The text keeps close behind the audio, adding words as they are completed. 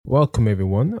Welcome,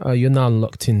 everyone. You're now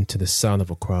locked into the Sound of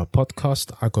Accra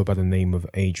podcast. I go by the name of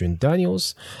Adrian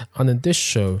Daniels. And in this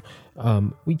show,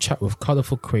 we chat with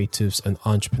colorful creatives and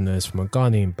entrepreneurs from a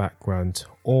Ghanaian background,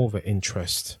 all of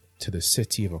interest to the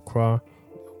city of Accra,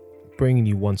 bringing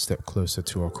you one step closer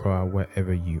to Accra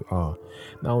wherever you are.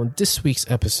 Now, on this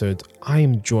week's episode, I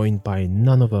am joined by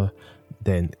none other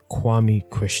than Kwame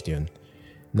Christian.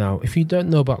 Now, if you don't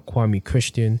know about Kwame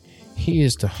Christian, he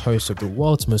is the host of the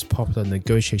world's most popular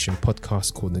negotiation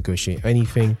podcast called Negotiate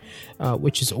Anything,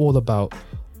 which is all about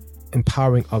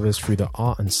empowering others through the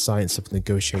art and science of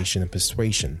negotiation and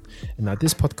persuasion. And now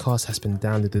this podcast has been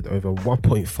downloaded over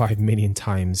 1.5 million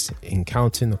times in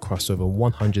counting across over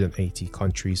 180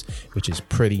 countries, which is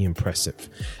pretty impressive.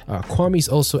 Kwame is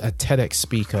also a TEDx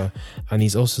speaker, and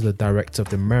he's also the director of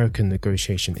the American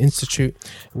Negotiation Institute,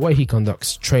 where he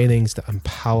conducts trainings that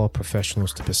empower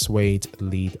professionals to persuade,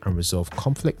 lead, and resolve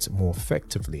conflict more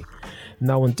effectively.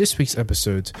 Now, on this week's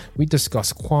episode, we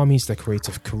discuss Kwame's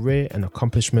creative career and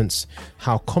accomplishments,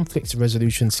 how conflict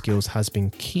resolution skills has been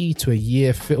key to a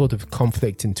year filled with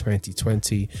conflict in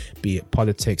 2020, be it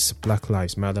politics, Black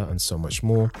Lives Matter, and so much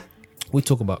more. We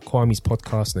talk about Kwame's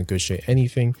podcast, Negotiate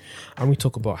Anything, and we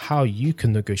talk about how you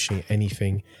can negotiate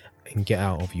anything and get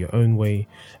out of your own way,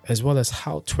 as well as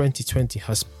how 2020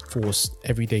 has forced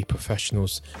everyday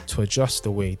professionals to adjust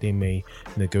the way they may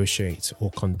negotiate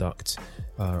or conduct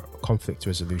conflict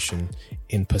resolution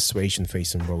in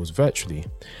persuasion-facing roles virtually.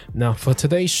 Now, for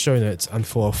today's show notes and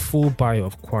for a full bio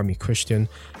of Kwame Christian,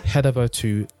 head over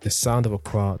to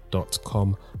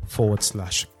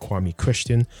thesoundofaccra.com/Kwame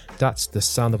Christian. That's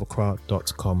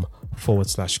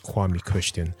thesoundofaccra.com/Kwame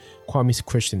Christian. Kwame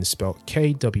Christian is spelled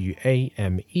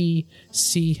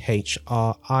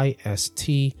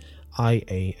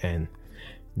KWAME-CHRISTIAN.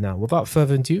 Now, without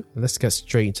further ado, let's get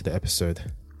straight into the episode.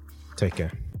 Take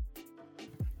care.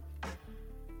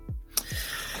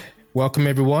 Welcome,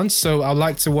 everyone. So I'd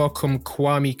like to welcome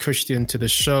Kwame Christian to the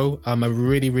show. I'm a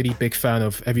really, really big fan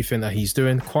of everything that he's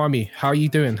doing. Kwame, how are you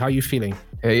doing? How are you feeling?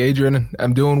 Hey, Adrian.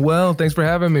 I'm doing well. Thanks for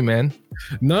having me, man.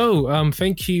 No,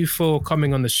 thank you for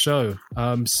coming on the show.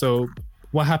 So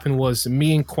what happened was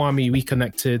me and Kwame, we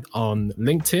connected on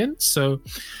LinkedIn. So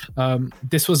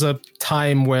this was a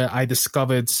time where I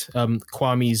discovered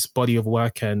Kwame's body of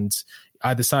work, and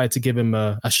I decided to give him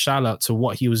a shout out to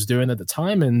what he was doing at the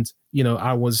time. And, you know,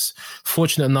 I was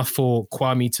fortunate enough for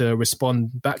Kwame to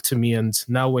respond back to me. And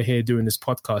now we're here doing this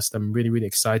podcast. I'm really, really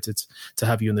excited to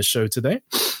have you on the show today.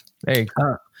 Hey.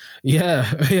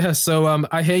 Yeah. So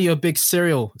I hear you're a big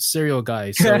cereal guy.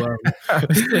 So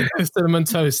cinnamon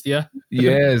toast, yeah?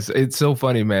 Yes, it's so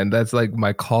funny, man. That's like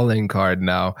my calling card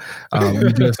now.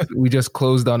 We just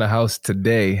closed on a house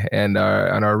today, and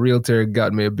our realtor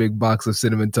got me a big box of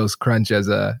cinnamon toast crunch as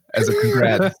a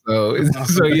congrats. So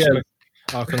yeah.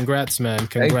 Oh, congrats, man.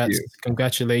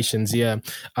 Congratulations. Yeah.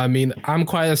 I mean, I'm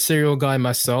quite a cereal guy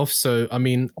myself. So, I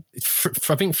mean,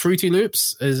 I think Fruity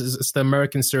Loops is the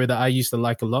American cereal that I used to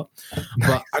like a lot.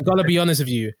 But I got to be honest with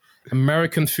you,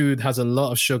 American food has a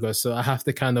lot of sugar. So I have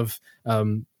to kind of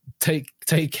take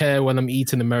care when I'm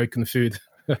eating American food.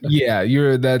 Yeah,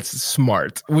 that's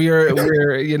smart. We're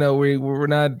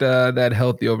not that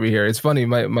healthy over here. It's funny.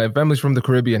 My family's from the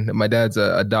Caribbean. My dad's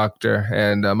a doctor,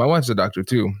 and my wife's a doctor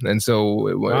too. And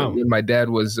so when my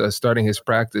dad was starting his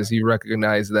practice, he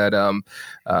recognized that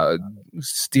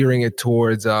steering it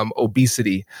towards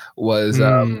obesity was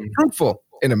fruitful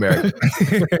in America.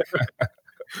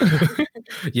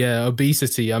 Yeah,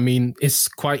 obesity. I mean, it's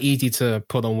quite easy to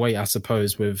put on weight, I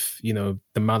suppose, with, you know,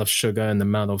 the amount of sugar and the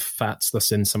amount of fats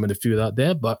that's in some of the food out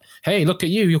there. But hey, look at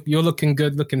you. You're looking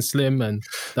good, looking slim, and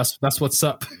that's what's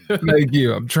up. Thank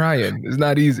you. I'm trying. It's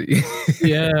not easy.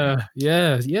 Yeah.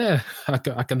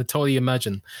 I can totally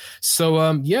imagine. So,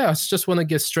 I just want to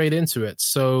get straight into it.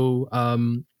 So, I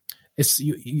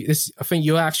think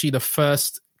you're actually the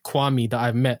first Kwame that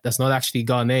I've met that's not actually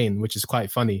Ghanaian, which is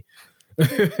quite funny.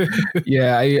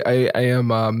 Yeah, I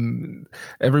am.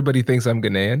 Everybody thinks I'm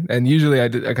Ghanaian, and usually I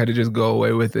kind of just go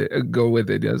with it.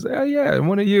 Just say, oh yeah, I'm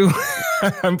one of you.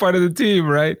 I'm part of the team,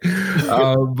 right?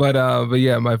 But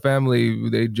yeah, my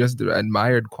family, they just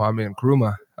admired Kwame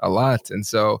Nkrumah a lot, and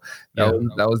so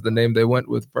that was the name they went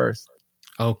with first.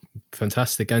 Oh,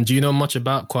 fantastic! And do you know much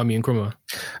about Kwame Nkrumah?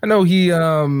 I know he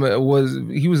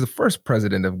was the first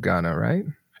president of Ghana, right?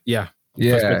 Yeah. First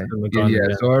Yeah, president of yeah, Ghana. yeah.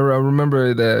 Yeah. So I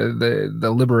remember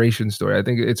the liberation story. I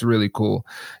think it's really cool,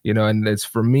 and it's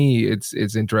for me, it's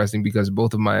interesting because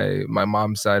both of my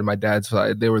mom's side, my dad's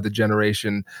side, they were the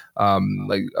generation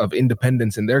like of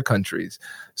independence in their countries.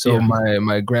 So Yeah.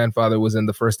 my grandfather was in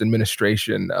the first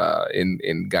administration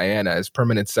in Guyana as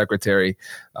permanent secretary.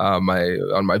 On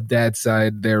my dad's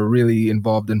side, they're really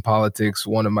involved in politics.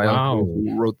 One of my uncles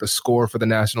Wow. who wrote the score for the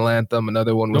national anthem.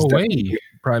 Another one was No deputy way.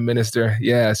 prime minister.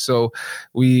 Yeah, so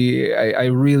I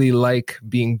really like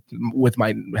being with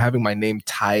my having my name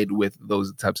tied with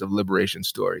those types of liberation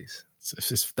stories.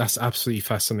 That's absolutely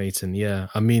fascinating. Yeah.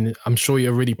 I mean, I'm sure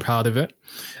you're really proud of it.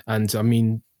 And I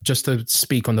mean, just to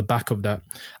speak on the back of that,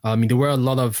 I mean, there were a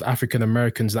lot of African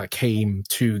Americans that came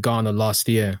to Ghana last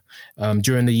year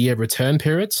during the year return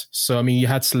periods. So, I mean, you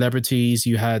had celebrities,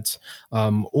 you had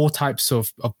all types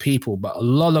of people, but a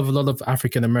lot of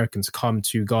African Americans come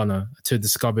to Ghana to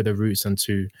discover their roots and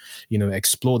to,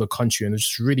 explore the country. And it's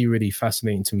just really, really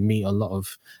fascinating to meet a lot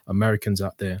of Americans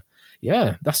out there.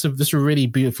 Yeah, that's a really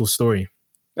beautiful story.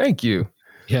 Thank you.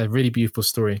 Yeah, really beautiful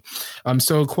story.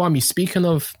 So Kwame, speaking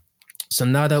of, so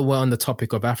now that we're on the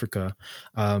topic of Africa,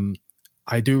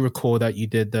 I do recall that you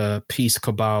did the Peace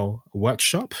Cabal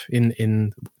workshop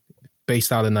in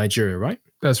based out of Nigeria, right?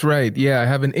 That's right. Yeah, I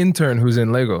have an intern who's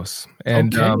in Lagos,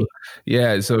 and Okay.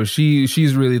 yeah, so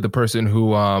she's really the person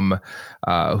who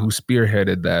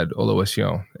spearheaded that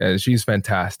Olowation, and she's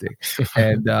fantastic.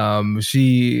 And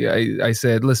I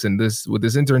said, listen, this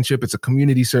internship, it's a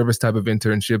community service type of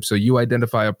internship. So you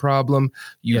identify a problem,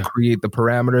 you create the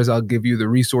parameters. I'll give you the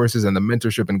resources and the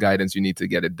mentorship and guidance you need to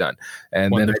get it done.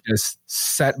 And Wonderful. then I just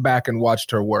sat back and watched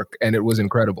her work, and it was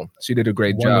incredible. She did a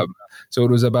great Wonderful. job. So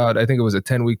it was about, I think it was a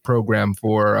 10-week program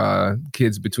for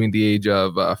kids between the age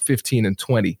of 15 and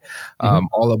 20,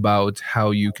 all about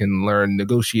how you can learn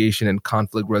negotiation and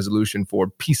conflict resolution for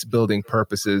peace building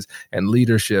purposes and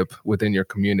leadership within your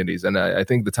communities. And I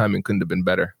think the timing couldn't have been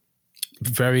better.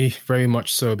 Very, very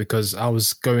much so, because I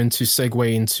was going to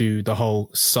segue into the whole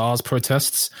SARS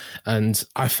protests, and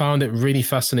I found it really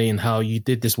fascinating how you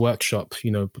did this workshop,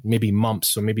 maybe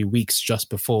months or maybe weeks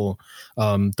just before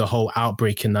the whole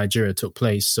outbreak in Nigeria took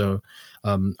place. So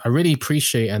I really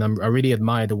appreciate and I really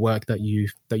admire the work that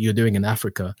you're doing in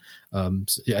Africa. And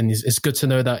it's good to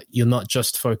know that you're not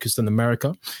just focused on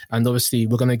America. And obviously,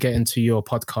 we're going to get into your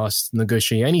podcast,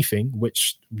 Negotiate Anything,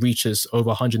 which reaches over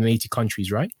 180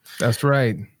 countries, right? That's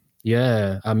right.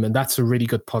 Yeah. And that's a really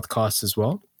good podcast as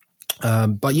well.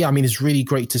 But yeah, I mean, it's really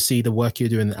great to see the work you're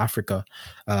doing in Africa.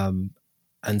 And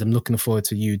I'm looking forward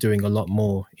to you doing a lot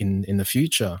more in the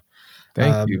future.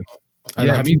 Thank you.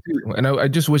 Yeah, me too. And I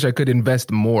just wish I could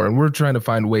invest more. And we're trying to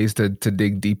find ways to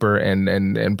dig deeper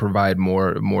and provide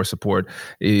more support.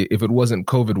 If it wasn't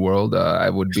COVID world, I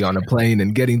would be on a plane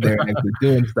and getting there and actually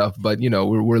doing stuff. But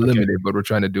we're limited, but we're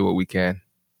trying to do what we can.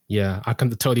 Yeah, I can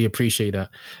totally appreciate that.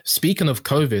 Speaking of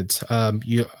COVID,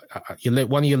 you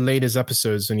one of your latest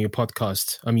episodes on your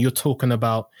podcast, you're talking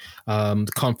about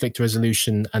conflict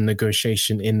resolution and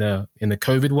negotiation in the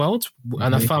COVID world,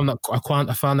 and I found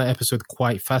that episode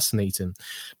quite fascinating,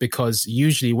 because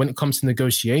usually when it comes to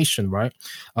negotiation, right?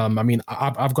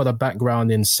 I've got a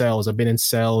background in sales. I've been in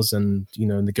sales and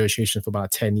negotiation for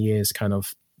about 10 years, kind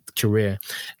of career.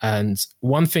 And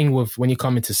one thing with when you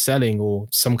come into selling or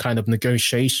some kind of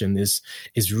negotiation is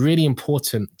really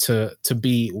important to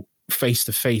be face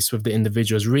to face with the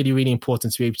individual. It's really, really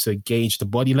important to be able to gauge the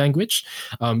body language.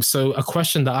 So a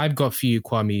question that I've got for you,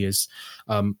 Kwame, is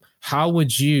how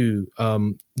would you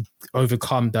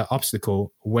overcome that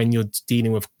obstacle when you're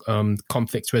dealing with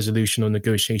conflict resolution or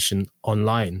negotiation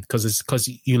online? Because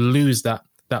you lose that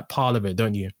part of it,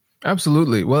 don't you?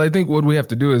 Absolutely. Well, I think what we have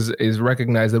to do is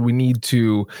recognize that we need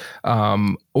to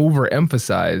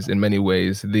overemphasize in many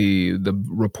ways the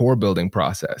rapport building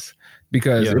process.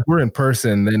 Because if we're in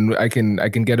person, then I can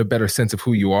get a better sense of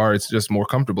who you are. It's just more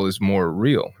comfortable. It's more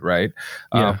real, right?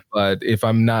 But if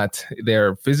I'm not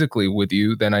there physically with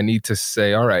you, then I need to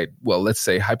say, all right, well, let's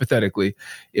say hypothetically,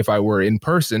 if I were in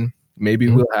person, maybe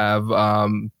we'll have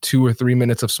 2 or 3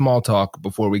 minutes of small talk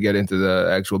before we get into the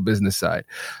actual business side.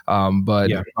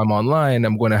 But if I'm online,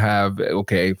 I'm going to have,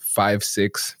 5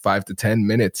 to 10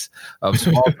 minutes of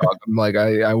small talk. I'm like,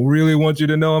 I really want you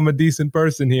to know I'm a decent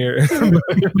person here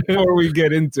before we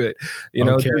get into it,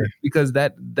 because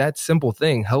that simple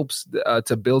thing helps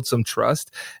to build some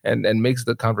trust and makes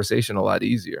the conversation a lot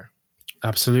easier.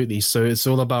 Absolutely. So it's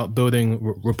all about building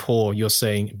rapport, you're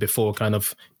saying, before kind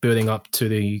of building up to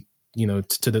the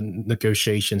to the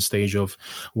negotiation stage of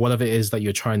whatever it is that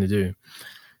you're trying to do.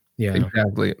 Yeah,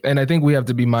 exactly. And I think we have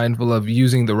to be mindful of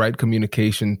using the right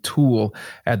communication tool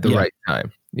at the right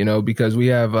time. because we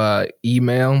have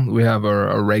email, we have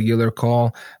a regular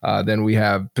call, then we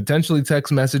have potentially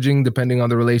text messaging depending on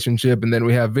the relationship, and then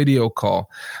we have video call.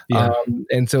 Yeah.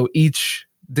 And so each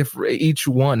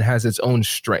one has its own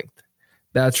strength.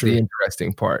 That's True. the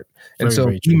interesting part. And Very, so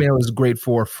very true. email is great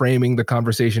for framing the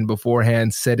conversation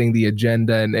beforehand, setting the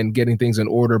agenda, and getting things in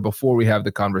order before we have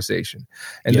the conversation.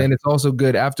 And then it's also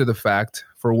good after the fact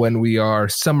for when we are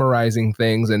summarizing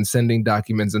things and sending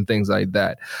documents and things like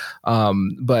that.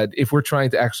 But if we're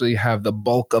trying to actually have the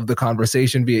bulk of the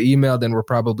conversation via email, then we're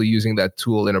probably using that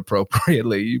tool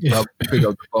inappropriately. You probably pick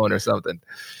up the phone or something.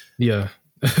 Yeah.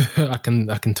 I can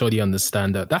totally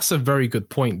understand that. That's a very good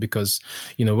point because,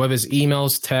 whether it's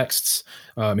emails, texts,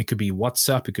 it could be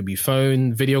WhatsApp, it could be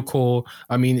phone, video call.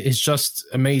 I mean, it's just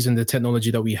amazing the technology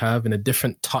that we have and the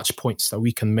different touch points that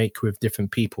we can make with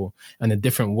different people and the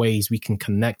different ways we can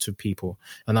connect with people.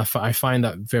 And I find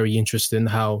that very interesting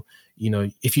how,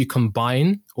 if you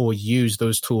combine or use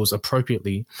those tools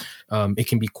appropriately, it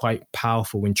can be quite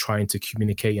powerful when trying to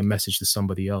communicate a message to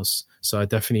somebody else. So I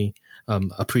definitely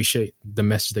appreciate the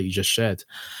message that you just shared.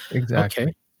 Exactly.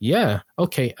 Okay. Yeah.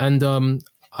 Okay. And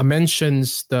I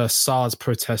mentioned the SARS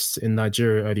protests in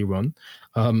Nigeria earlier on.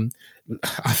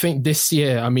 I think this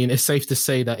year, I mean, it's safe to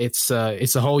say that it's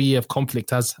a whole year of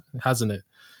conflict, hasn't it?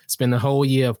 It's been a whole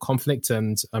year of conflict,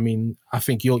 and I mean, I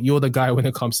think you're the guy when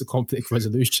it comes to conflict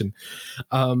resolution.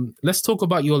 Let's talk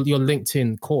about your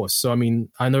LinkedIn course. So, I mean,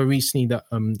 I know recently that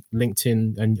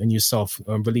LinkedIn and yourself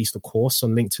released a course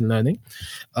on LinkedIn Learning.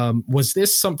 Was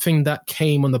this something that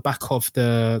came on the back of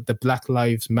the Black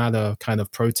Lives Matter kind of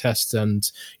protests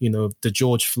and the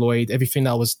George Floyd, everything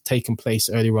that was taking place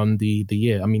earlier on the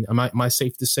year? I mean, am I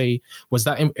safe to say was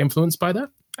that influenced by that?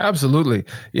 Absolutely.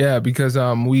 Yeah, because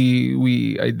I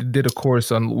did a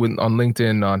course on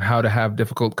LinkedIn on how to have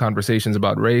difficult conversations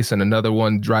about race, and another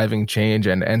one, driving change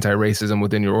and anti-racism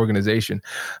within your organization,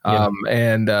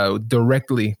 and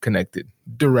directly connected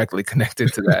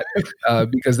to that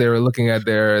because they were looking at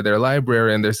their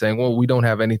library and they're saying, well, we don't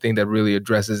have anything that really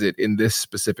addresses it in this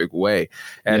specific way.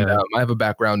 And I have a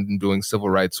background in doing civil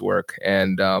rights work.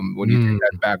 And when you take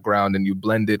that background and you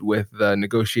blend it with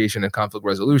negotiation and conflict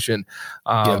resolution,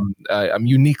 I'm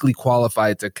uniquely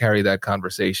qualified to carry that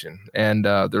conversation. And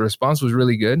the response was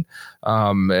really good.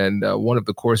 And one of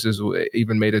the courses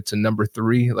even made it to number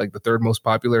 3, like the third most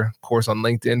popular course on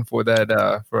LinkedIn for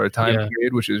that for a time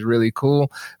period, which is really cool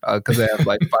because I have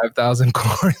like 5,000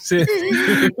 courses.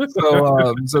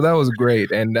 So that was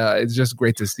great. And it's just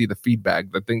great to see the feedback.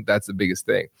 I think that's the biggest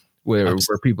thing. Where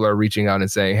people are reaching out and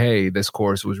saying, hey, this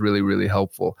course was really, really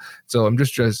helpful. So I'm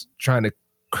just trying to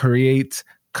create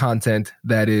content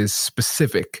that is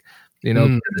specific.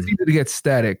 It's easy to get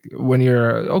static when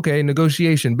you're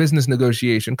negotiation, business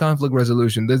negotiation, conflict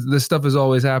resolution. This stuff is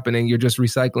always happening. You're just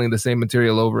recycling the same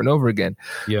material over and over again.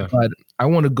 Yeah. But I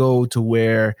want to go to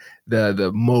where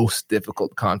the most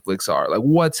difficult conflicts are. Like,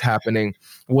 what's happening?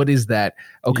 What is that?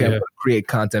 Okay, I'm going to create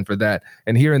content for that.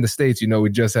 And here in the States, we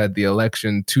just had the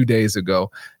election 2 days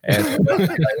ago. And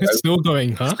still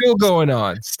going, huh? Still going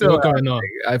on. Still going on.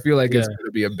 I feel like it's going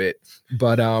to be a bit.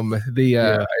 But I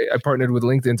partnered with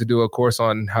LinkedIn to do a course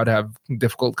on how to have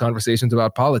difficult conversations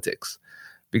about politics.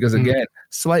 Because again,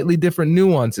 slightly different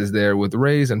nuances there with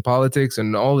race and politics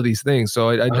and all of these things. So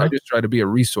I just try to be a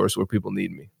resource where people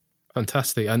need me.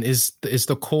 Fantastic. And is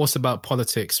the course about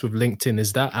politics with LinkedIn,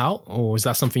 is that out, or is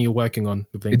that something you're working on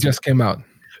with LinkedIn? It just came out.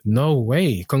 No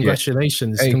way.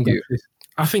 Congratulations. Yeah. Thank you.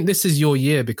 I think this is your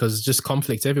year because it's just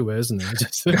conflict everywhere, isn't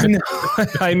it?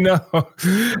 I know.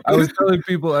 I was telling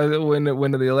people when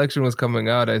the election was coming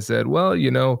out, I said, well,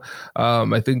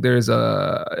 I think there's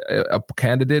a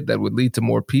candidate that would lead to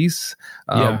more peace.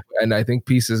 And I think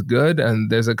peace is good.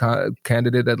 And there's a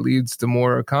candidate that leads to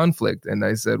more conflict. And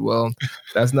I said, well,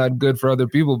 that's not good for other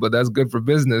people, but that's good for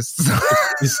business.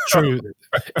 It's true.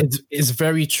 It's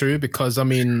very true because, I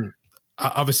mean,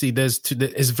 obviously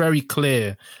it's very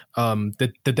clear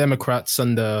that the Democrats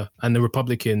and the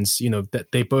Republicans, that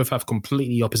they both have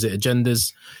completely opposite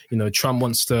agendas. Trump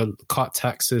wants to cut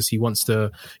taxes, he wants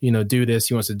to do this,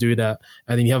 he wants to do that,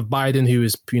 and then you have Biden, who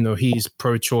is he's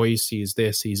pro-choice, he's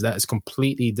this, he's that. It's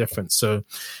completely different. So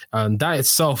that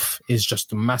itself is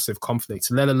just a massive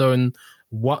conflict, let alone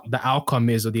what the outcome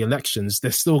is of the elections.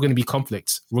 There's still going to be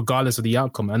conflicts regardless of the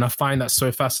outcome, and I find that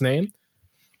so fascinating.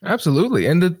 Absolutely.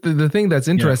 And the thing that's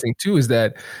interesting too is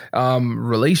that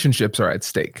relationships are at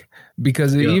stake.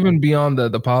 because Yeah. even beyond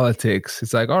the politics,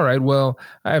 it's like, all right, well,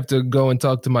 I have to go and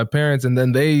talk to my parents, and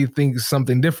then they think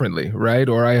something differently, right?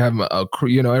 Or I have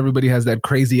everybody has that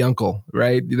crazy uncle,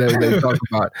 right? That they talk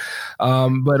about.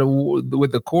 But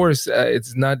with the course,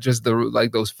 it's not just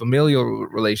those familial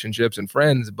relationships and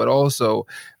friends, but also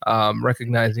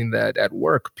recognizing that at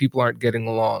work people aren't getting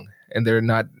along, and they're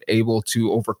not able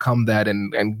to overcome that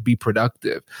and be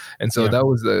productive. And so that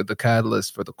was the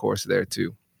catalyst for the course there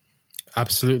too.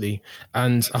 Absolutely.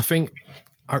 And I think,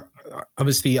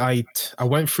 obviously, I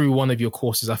went through one of your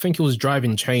courses. I think it was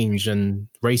Driving Change and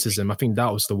Racism. I think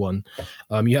that was the one.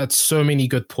 You had so many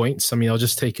good points. I mean, I was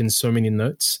just taking so many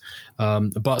notes.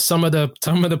 But some of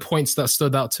the points that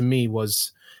stood out to me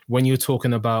was when you're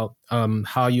talking about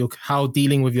how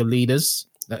dealing with your leaders.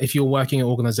 If you're working in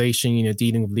an organization,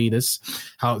 dealing with leaders,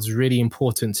 how it's really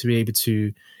important to be able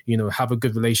to, have a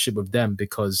good relationship with them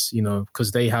because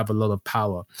they have a lot of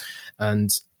power. And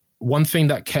one thing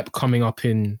that kept coming up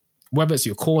in whether it's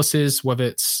your courses, whether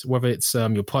it's your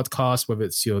podcast, whether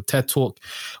it's your TED Talk,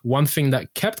 one thing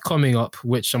that kept coming up,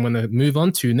 which I'm going to move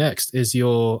on to next, is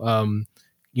your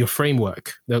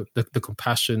framework, the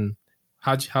compassion.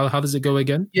 How does it go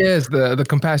again? Yes, the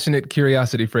compassionate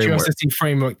curiosity framework. Curiosity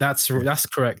framework. That's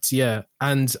correct. Yeah,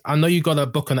 and I know you got a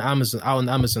book on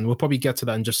Amazon. We'll probably get to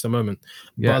that in just a moment.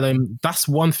 Yeah. But that's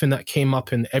one thing that came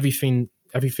up in everything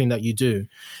that you do.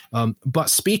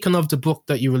 But speaking of the book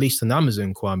that you released on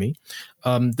Amazon, Kwame,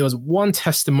 there was one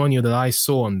testimonial that I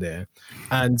saw on there,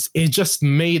 and it just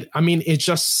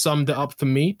summed it up for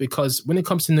me, because when it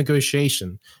comes to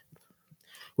negotiation,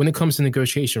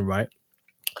 right?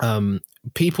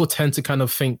 People tend to kind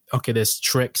of think, okay, there's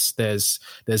tricks, there's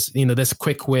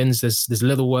quick wins, there's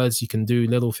little words you can do,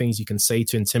 little things you can say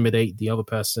to intimidate the other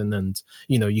person, and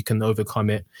you can overcome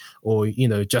it, or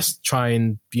just try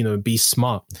and be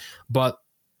smart. But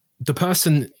the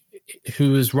person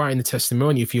who was writing the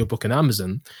testimony for your book on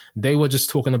Amazon, they were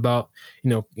just talking about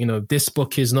this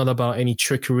book is not about any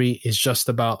trickery, it's just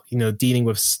about dealing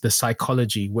with the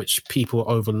psychology which people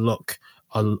overlook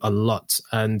a lot.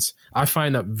 And I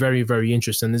find that very, very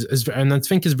interesting. And I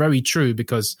think it's very true,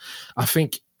 because I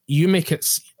think you make it,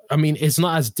 it's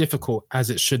not as difficult as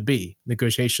it should be,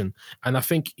 negotiation. And I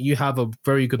think you have a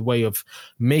very good way of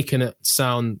making it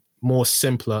sound more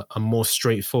simpler and more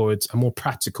straightforward and more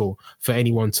practical for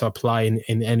anyone to apply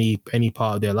in any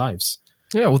part of their lives.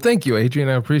 Yeah, well, thank you, Adrian.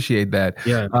 I appreciate that.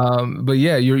 Yeah. But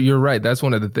yeah, you're right. That's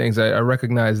one of the things I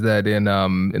recognize, that in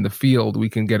the field we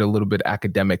can get a little bit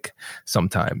academic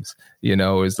sometimes.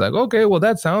 It's like, okay, well,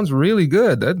 that sounds really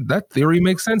good. That theory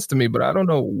makes sense to me, but I don't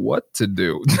know what to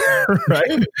do.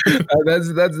 Right? That's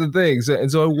the thing.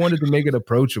 So I wanted to make it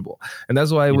approachable, and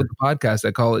that's why with the podcast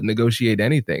I call it Negotiate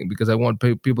Anything, because I want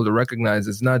people to recognize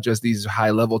it's not just these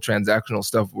high level transactional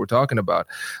stuff we're talking about.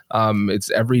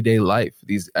 It's everyday life,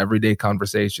 these everyday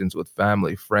conversations with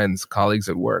family, friends, colleagues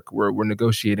at work. We're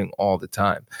negotiating all the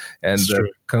time, and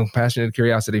the compassionate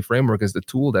curiosity framework is the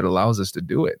tool that allows us to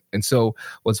do it. And so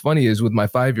what's funny is, with my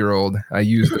 5-year-old, I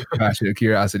use the compassionate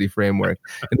curiosity framework,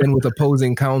 and then with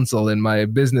opposing counsel in my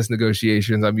business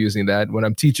negotiations, I'm using that. When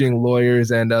I'm teaching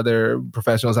lawyers and other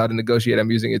professionals how to negotiate,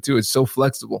 I'm using it too. It's so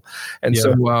flexible. And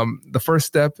so the first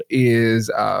step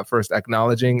is first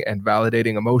acknowledging and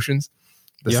validating emotions.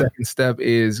 The second step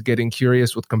is getting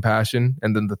curious with compassion.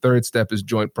 And then the third step is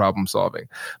joint problem solving.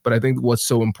 But I think what's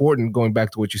so important, going back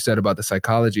to what you said about the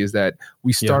psychology, is that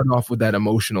we start off with that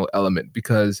emotional element,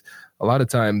 because a lot of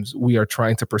times we are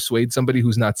trying to persuade somebody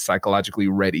who's not psychologically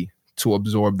ready to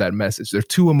absorb that message. They're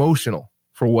too emotional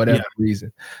for whatever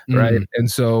reason, right?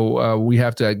 And so we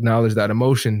have to acknowledge that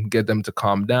emotion, get them to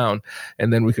calm down,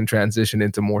 and then we can transition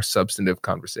into more substantive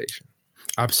conversation.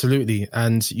 Absolutely.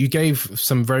 And you gave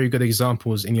some very good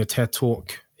examples in your TED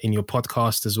Talk, in your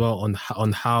podcast as well,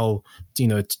 on how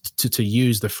to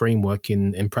use the framework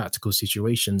in practical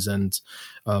situations. And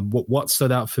what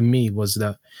stood out for me was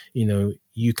that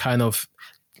you kind of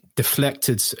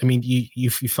deflected.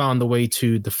 You found a way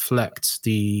to deflect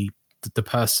the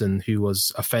person who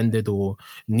was offended or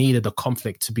needed a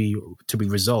conflict to be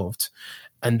resolved,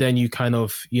 and then you kind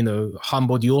of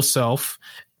humbled yourself,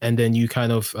 and then you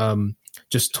kind of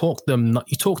just talk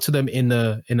to them in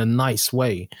a nice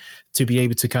way, to be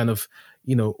able to kind of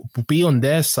be on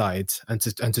their side and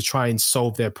to try and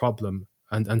solve their problem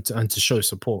and to show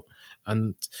support.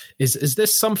 And is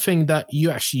this something that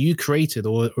you created,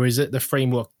 or is it the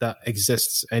framework that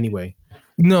exists anyway?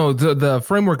 No, the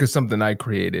framework is something I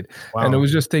created. Wow. And it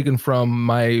was just taken from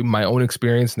my own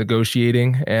experience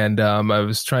negotiating. And I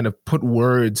was trying to put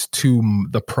words to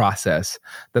the process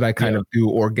that I kind of do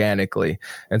organically.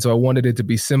 And so I wanted it to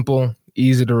be simple,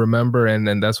 easy to remember.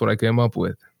 And that's what I came up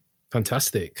with.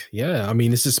 Fantastic. Yeah. I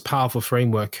mean, this is a powerful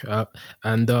framework.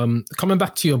 And coming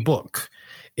back to your book,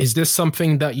 is this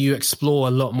something that you explore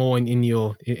a lot more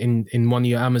in one of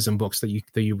your Amazon books that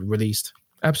you released?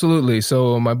 Absolutely.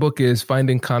 So my book is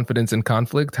Finding Confidence in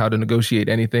Conflict: How to Negotiate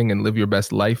Anything and Live Your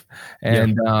Best Life. Yeah.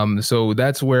 And so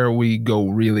that's where we go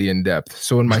really in depth.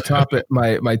 So in my topic,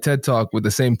 my TED Talk with the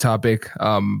same topic,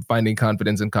 Finding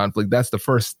Confidence in Conflict, that's the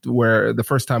first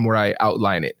time where I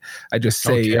outline it. I just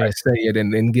say it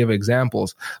and give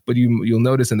examples. But you'll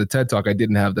notice in the TED Talk, I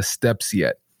didn't have the steps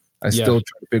yet. I still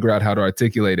try to figure out how to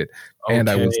articulate it. And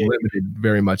I was limited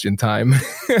very much in time.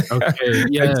 Okay.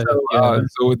 Yeah.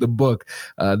 So with the book,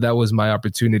 that was my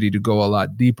opportunity to go a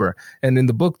lot deeper. And in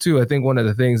the book too, I think one of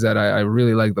the things that I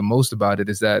really like the most about it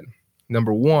is that,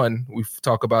 number one, we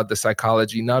talk about the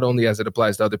psychology, not only as it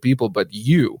applies to other people, but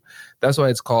you. That's why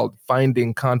it's called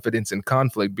Finding Confidence in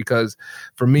Conflict, because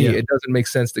for me, it doesn't make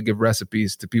sense to give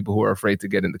recipes to people who are afraid to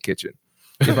get in the kitchen.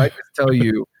 If I just tell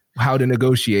you how to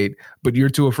negotiate, but you're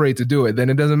too afraid to do it, then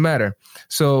it doesn't matter.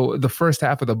 So the first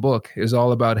half of the book is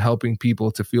all about helping people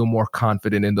to feel more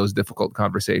confident in those difficult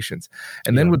conversations.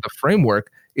 And then with the framework,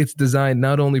 it's designed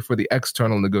not only for the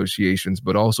external negotiations,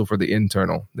 but also for the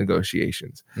internal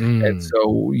negotiations. And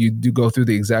so you do go through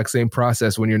the exact same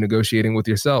process when you're negotiating with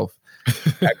yourself.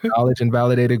 Acknowledge and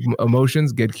validate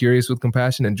emotions, get curious with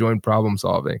compassion, and join problem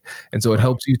solving. And so it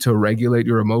helps you to regulate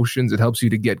your emotions. It helps you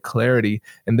to get clarity.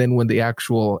 And then when the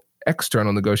actual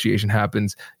external negotiation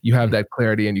happens, you have that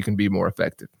clarity and you can be more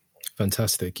effective.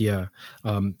 Fantastic. Yeah.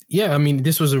 I mean,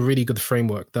 this was a really good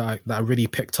framework that I really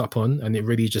picked up on, and it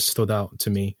really just stood out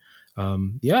to me. So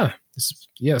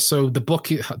the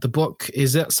book,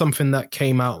 is that something that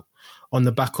came out on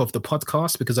the back of the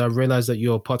podcast? Because I realized that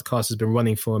your podcast has been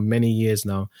running for many years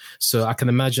now. So I can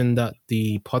imagine that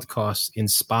the podcast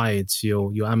inspired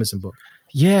your Amazon book.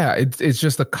 Yeah, it's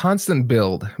just a constant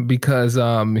build, because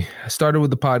I started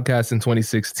with the podcast in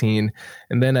 2016,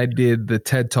 and then I did the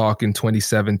TED Talk in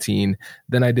 2017.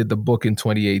 Then I did the book in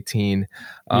 2018.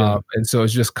 And so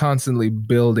it's just constantly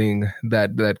building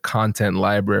that content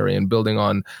library and building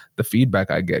on the feedback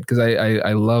I get, because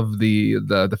I love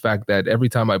the fact that every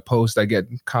time I post, I get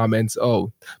comments.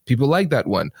 Oh, people like that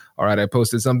one. All right, I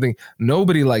posted something.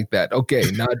 Nobody liked that. Okay,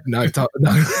 not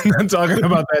talking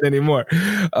about that anymore.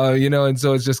 And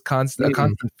so it's just a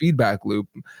constant feedback loop,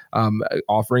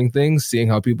 offering things, seeing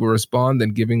how people respond,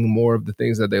 and giving more of the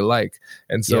things that they like.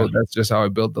 And so that's just how I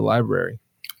built the library.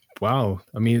 Wow.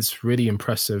 I mean, it's really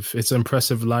impressive. It's an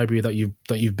impressive library that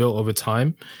you've built over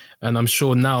time. And I'm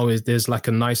sure now there's like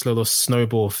a nice little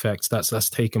snowball effect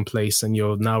that's taken place, and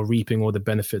you're now reaping all the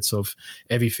benefits of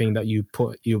everything that you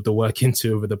put the work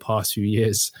into over the past few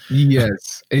years.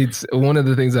 Yes. It's one of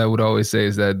the things I would always say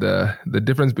is that the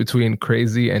difference between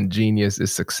crazy and genius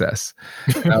is success.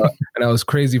 And I was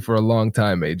crazy for a long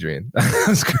time, Adrian. I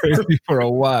was crazy for a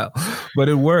while, but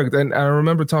it worked. And I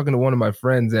remember talking to one of my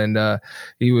friends, and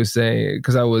he was saying,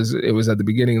 because it was at the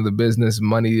beginning of the business,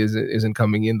 money isn't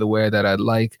coming in the way that I'd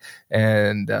like.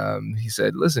 And he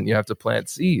said, listen, you have to plant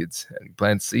seeds,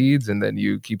 and then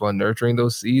you keep on nurturing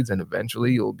those seeds, and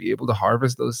eventually you'll be able to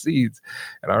harvest those seeds.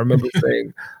 And I remember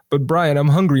saying, but Brian, I'm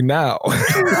hungry now.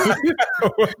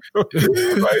 What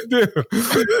do I do?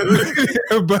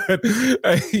 But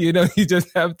you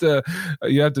just have to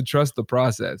trust the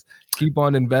process. Keep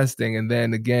on investing, and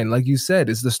then again, like you said,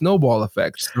 it's the snowball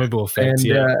effect. And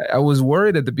I was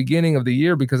worried at the beginning of the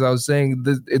year, because I was saying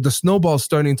the snowball's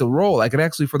starting to roll. I could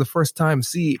actually, for the first time,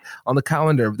 see on the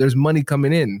calendar there's money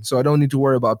coming in, so I don't need to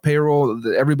worry about payroll.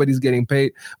 Everybody's getting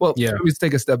paid. Well, let me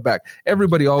take a step back.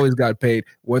 Everybody always got paid.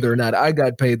 Whether or not I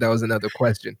got paid, that was another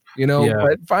question.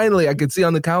 But finally, I could see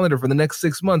on the calendar for the next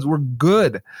 6 months we're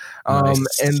good.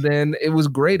 Nice. And then it was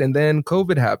great. And then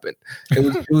COVID happened.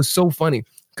 It was so funny,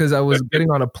 because I was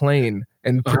getting on a plane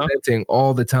and presenting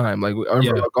all the time, like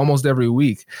almost every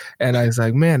week. And I was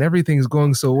like, man, everything's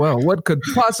going so well. What could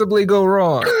possibly go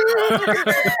wrong?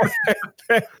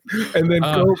 And then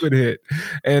COVID hit,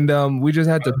 and we just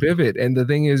had to pivot. And the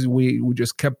thing is, we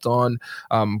just kept on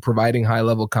providing high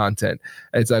level content.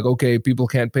 It's like, okay, people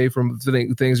can't pay for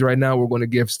things right now. We're going to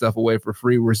give stuff away for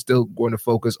free. We're still going to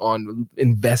focus on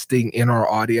investing in our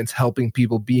audience, helping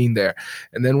people, being there.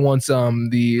 And then once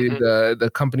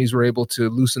the companies were able to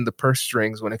loosen the purse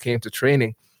strings when it came to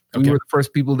training, We were the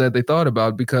first people that they thought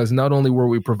about, because not only were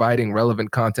we providing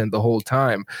relevant content the whole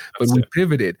time, but we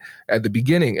pivoted at the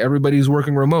beginning. Everybody's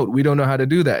working remote. We don't know how to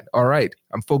do that. All right,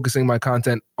 I'm focusing my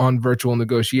content on virtual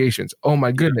negotiations. Oh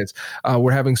my goodness.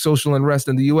 We're having social unrest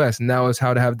in the US. Now it's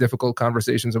how to have difficult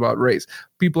conversations about race.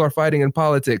 People are fighting in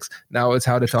politics. Now it's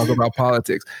how to talk about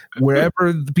politics.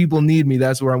 Wherever the people need me,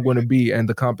 that's where I'm going to be. And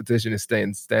the competition is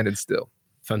standing still.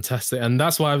 Fantastic. And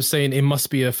that's why I was saying it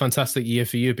must be a fantastic year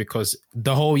for you, because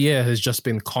the whole year has just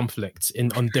been conflict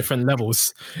on different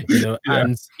levels,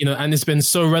 and it's been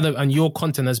so relevant, and your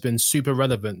content has been super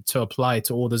relevant to apply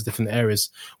to all those different areas,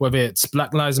 whether it's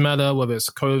Black Lives Matter, whether it's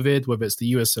COVID, whether it's the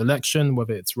US election,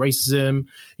 whether it's racism,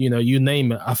 you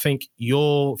name it. I think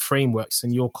your frameworks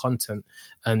and your content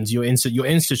and your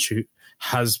institute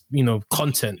has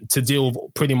content to deal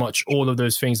with pretty much all of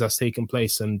those things that's taken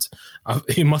place, and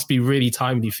it must be really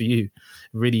timely for you. It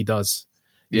really does.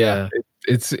 Yeah.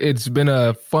 It's been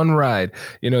a fun ride.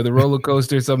 The roller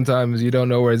coaster, sometimes you don't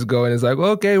know where it's going. It's like,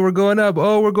 okay, we're going up.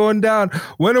 Oh, we're going down.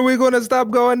 When are we going to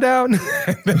stop going down?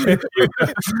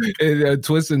 It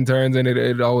twists and turns, and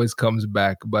it always comes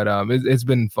back. But it's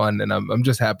been fun, and I'm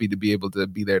just happy to be able to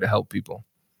be there to help people.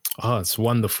 Oh, it's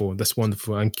wonderful. That's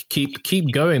wonderful. And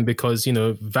keep going, because,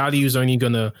 value is only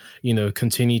going to,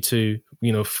 continue to,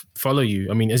 follow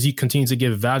you. I mean, as you continue to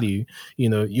give value,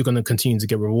 you're going to continue to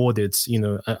get rewarded,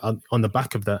 on the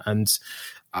back of that. And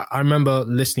I remember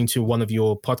listening to one of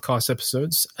your podcast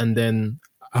episodes, and then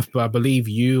I believe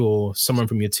you or someone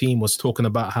from your team was talking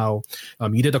about how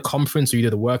you did a conference or you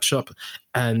did a workshop,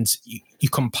 and you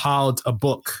compiled a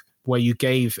book where you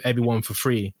gave everyone for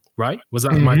free, right? Was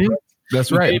that my That's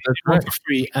right. That's right. For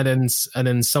free. And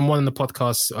then someone in the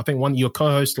podcast, I think your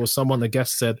co-host or someone, the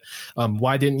guest, said,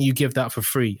 why didn't you give that for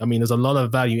free? I mean, there's a lot of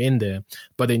value in there,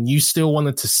 but then you still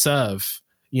wanted to serve,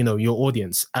 your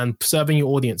audience, and serving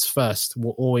your audience first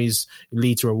will always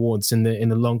lead to rewards in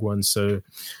the long run. So,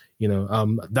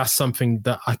 that's something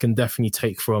that I can definitely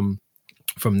take from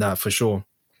that for sure.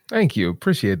 Thank you.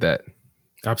 Appreciate that.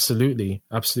 Absolutely.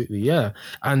 Yeah.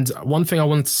 And one thing I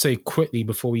wanted to say quickly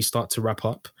before we start to wrap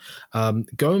up,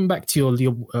 going back to your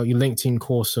LinkedIn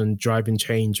course on driving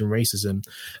change and racism,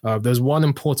 there's one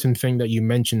important thing that you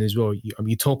mentioned as well.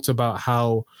 You talked about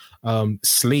how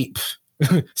sleep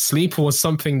was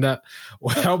something that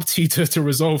helped you to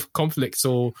resolve conflicts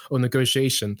or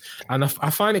negotiation. And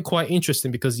I find it quite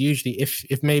interesting, because usually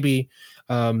if maybe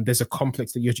there's a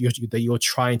conflict that you're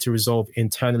trying to resolve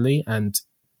internally, and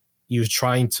you're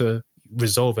trying to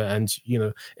resolve it,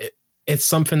 and it's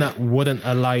something that wouldn't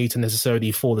allow you to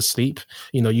necessarily fall asleep.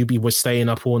 You'd be staying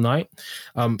up all night.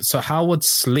 So how would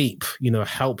sleep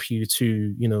help you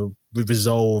to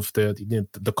resolve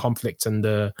the conflict and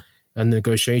the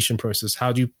negotiation process?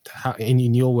 How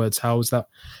in your words, how is that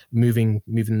moving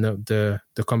the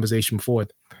conversation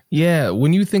forward? Yeah,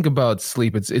 when you think about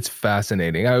sleep, it's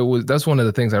fascinating. That's one of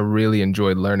the things I really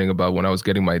enjoyed learning about when I was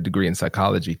getting my degree in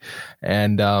psychology.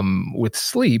 And with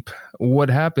sleep, what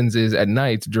happens is at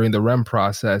night during the REM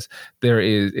process,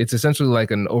 it's essentially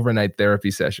like an overnight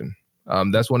therapy session.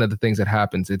 That's one of the things that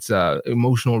happens. It's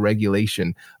emotional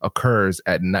regulation occurs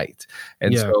at night.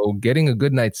 And so getting a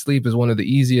good night's sleep is one of the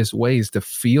easiest ways to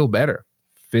feel better,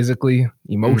 physically,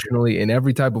 emotionally, in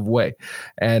every type of way.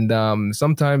 And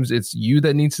sometimes it's you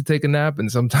that needs to take a nap,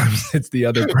 and sometimes it's the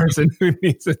other person who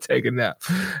needs to take a nap.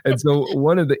 And so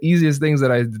one of the easiest things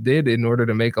that I did in order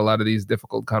to make a lot of these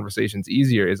difficult conversations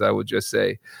easier is I would just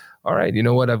say, all right, you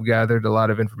know what? I've gathered a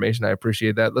lot of information. I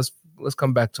appreciate that. Let's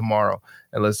come back tomorrow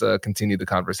and let's continue the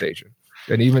conversation.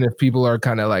 And even if people are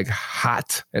kind of like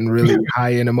hot and really high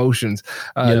in emotions,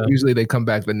 usually they come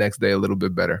back the next day a little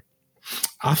bit better.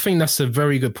 I think that's a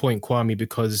very good point, Kwame,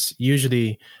 because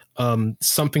usually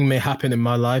something may happen in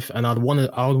my life and I would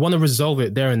want to resolve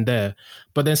it there and there.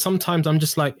 But then sometimes I'm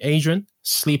just like, Adrian,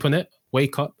 sleep on it,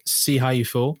 wake up, see how you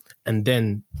feel, and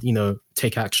then,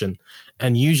 take action.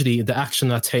 And usually the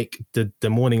action I take the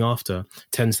morning after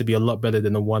tends to be a lot better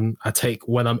than the one I take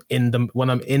when I'm in the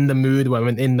mood, when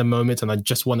I'm in the moment, and I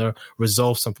just want to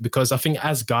resolve something. Because I think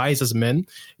as guys, as men,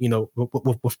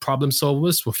 with problem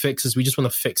solvers, with fixers, we just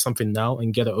want to fix something now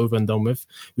and get it over and done with.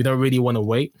 We don't really want to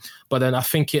wait. But then I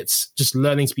think it's just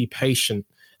learning to be patient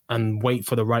and wait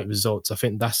for the right results. I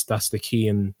think that's the key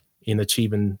in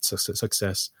achieving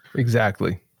success.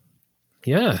 Exactly.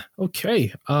 Yeah.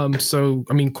 Okay. So,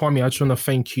 I mean, Kwame, I just want to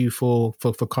thank you for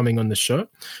coming on the show.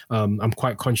 I'm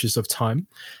quite conscious of time.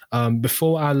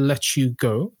 Before I let you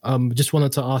go, just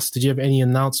wanted to ask, did you have any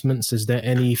announcements? Is there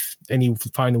any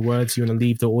final words you want to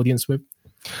leave the audience with?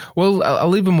 Well, I'll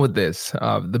leave him with this.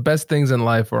 The best things in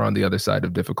life are on the other side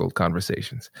of difficult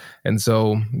conversations. And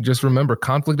so just remember,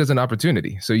 conflict is an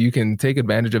opportunity. So you can take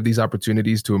advantage of these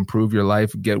opportunities to improve your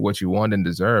life, get what you want and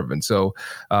deserve. And so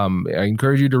I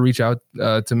encourage you to reach out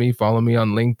to me, follow me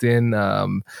on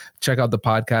LinkedIn, check out the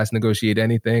podcast, Negotiate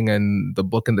Anything, and the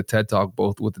book and the TED Talk,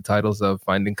 both with the titles of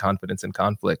Finding Confidence in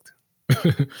Conflict.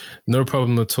 No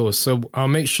problem at all. So I'll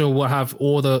make sure we'll have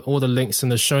all the links in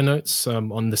the show notes on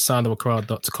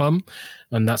thesoundofaccra.com,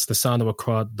 and that's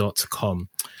thesoundofaccra.com.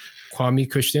 Kwame,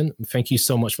 Christian, thank you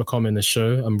so much for coming on the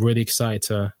show. I'm really excited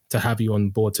to have you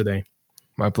on board today.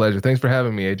 My pleasure. Thanks for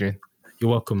having me, Adrian.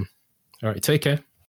 You're welcome. All right, take care.